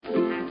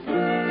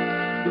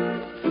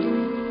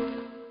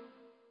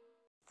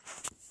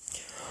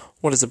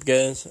What is up,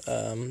 guys?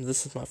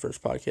 This is my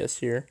first podcast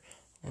here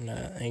on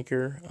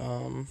Anchor.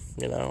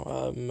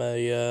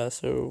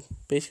 So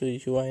basically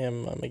who I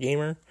am, I'm a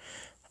gamer.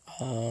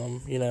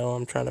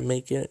 I'm trying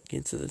to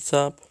get to the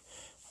top.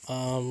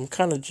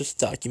 Kind of just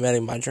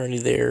documenting my journey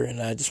there,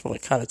 and I just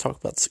want to kind of talk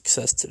about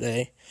success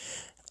today.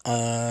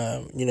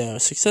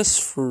 Success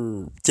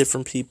for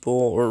different people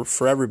or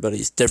for everybody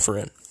is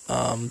different.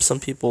 Some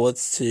people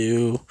it's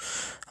to,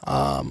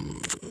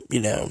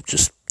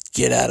 just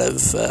get out of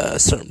a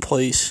certain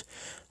place.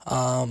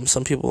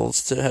 Some people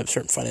it's to have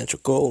certain financial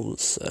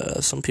goals.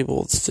 Some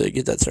people it's to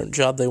get that certain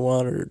job they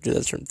want or do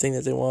that certain thing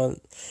that they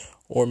want,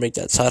 or make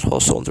that side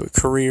hustle into a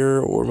career,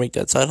 or make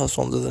that side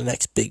hustle into the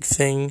next big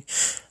thing.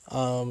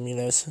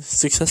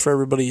 Success for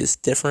everybody is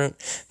different.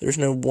 There's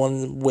no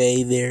one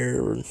way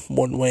there or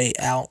one way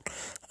out.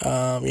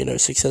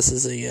 Success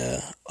is a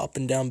up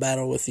and down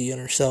battle with the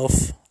inner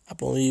self, I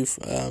believe.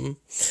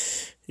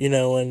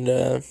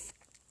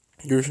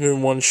 There's no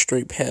one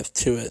straight path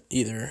to it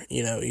either.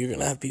 You're going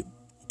to have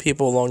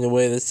people along the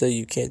way that say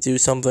you can't do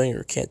something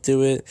or can't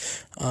do it.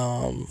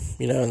 And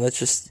that's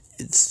just,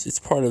 it's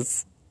part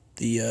of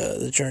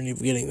the journey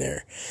of getting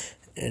there.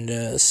 And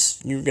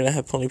you're going to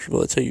have plenty of people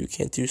that tell you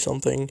can't do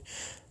something.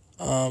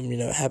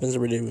 It happens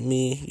every day with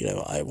me.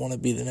 I want to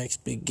be the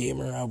next big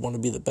gamer. I want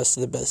to be the best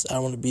of the best. I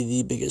want to be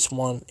the biggest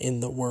one in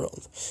the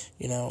world.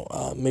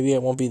 Maybe I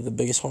won't be the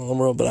biggest one in the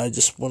world, but I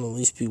just want to at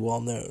least be well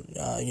known,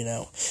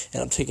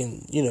 and I'm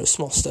taking,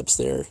 small steps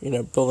there,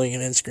 building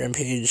an Instagram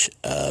page,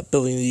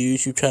 building the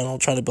YouTube channel,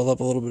 trying to build up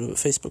a little bit of a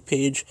Facebook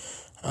page,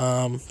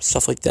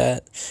 stuff like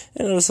that.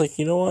 And I was like,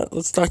 you know what,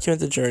 let's document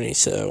the journey.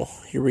 So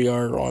here we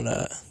are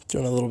on,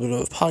 doing a little bit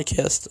of a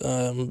podcast,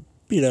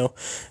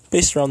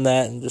 based around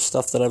that and just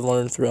stuff that I've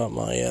learned throughout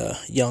my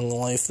young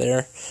life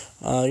there.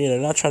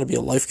 Not trying to be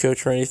a life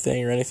coach or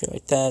anything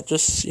like that.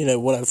 Just,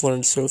 what I've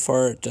learned so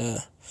far at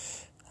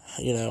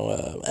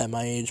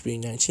my age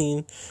being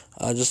 19.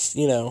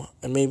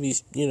 And maybe,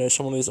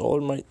 someone who's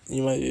older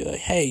you might be like,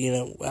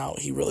 hey, wow,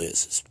 he really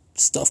has his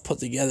stuff put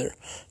together.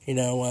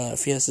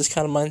 If he has this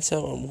kind of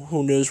mindset,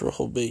 who knows where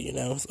he'll be,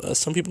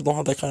 some people don't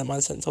have that kind of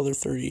mindset until they're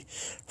 30,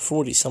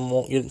 40, some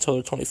won't get it until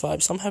they're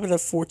 25, some have it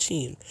at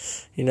 14,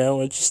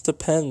 it just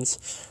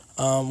depends,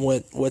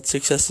 what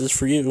success is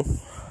for you,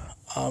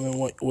 and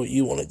what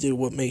you want to do,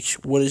 what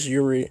is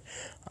your,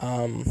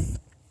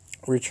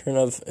 return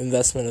of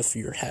investment of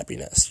your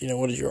happiness,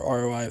 what is your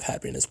ROI of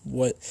happiness,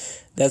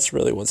 that's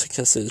really what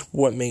success is,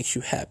 what makes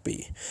you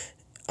happy.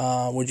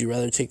 Would you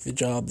rather take the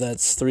job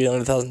that's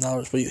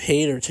 $300,000 but you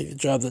hate, or take the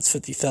job that's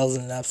 $50,000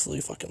 and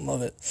absolutely fucking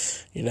love it?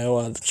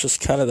 It's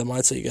just kind of the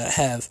mindset you gotta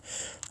have.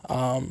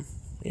 And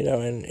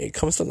it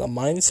comes from the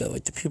mindset,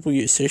 like the people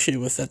you associate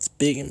with that's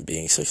big and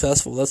being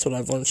successful. That's what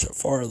I've learned so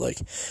far. Like,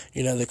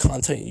 the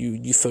content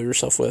you fill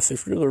yourself with.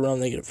 If you're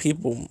around negative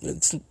people,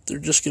 they're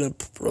just gonna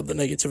rub the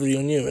negativity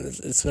on you, and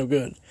it's no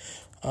good.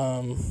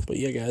 But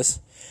yeah, guys.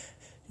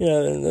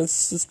 And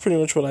that's pretty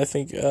much what I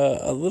think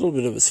a little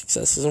bit of a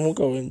success is, and we'll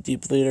go in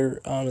deep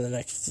later in the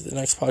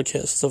next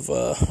podcast of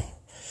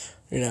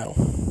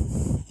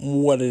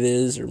what it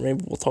is, or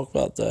maybe we'll talk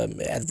about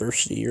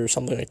adversity or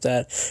something like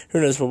that.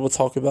 Who knows what we'll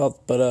talk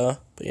about?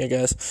 But yeah,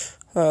 guys,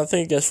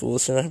 thank you guys for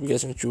listening. I hope you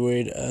guys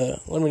enjoyed.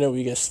 Let me know what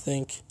you guys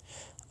think.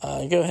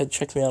 Go ahead and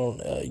check me out on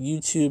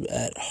YouTube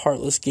at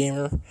Heartless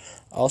Gamer.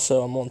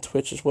 Also, I'm on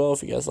Twitch as well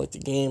if you guys like the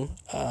game.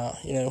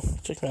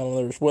 Check me out on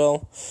there as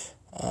well.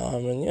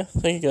 And yeah,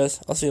 thank you guys.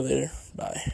 I'll see you later. Bye.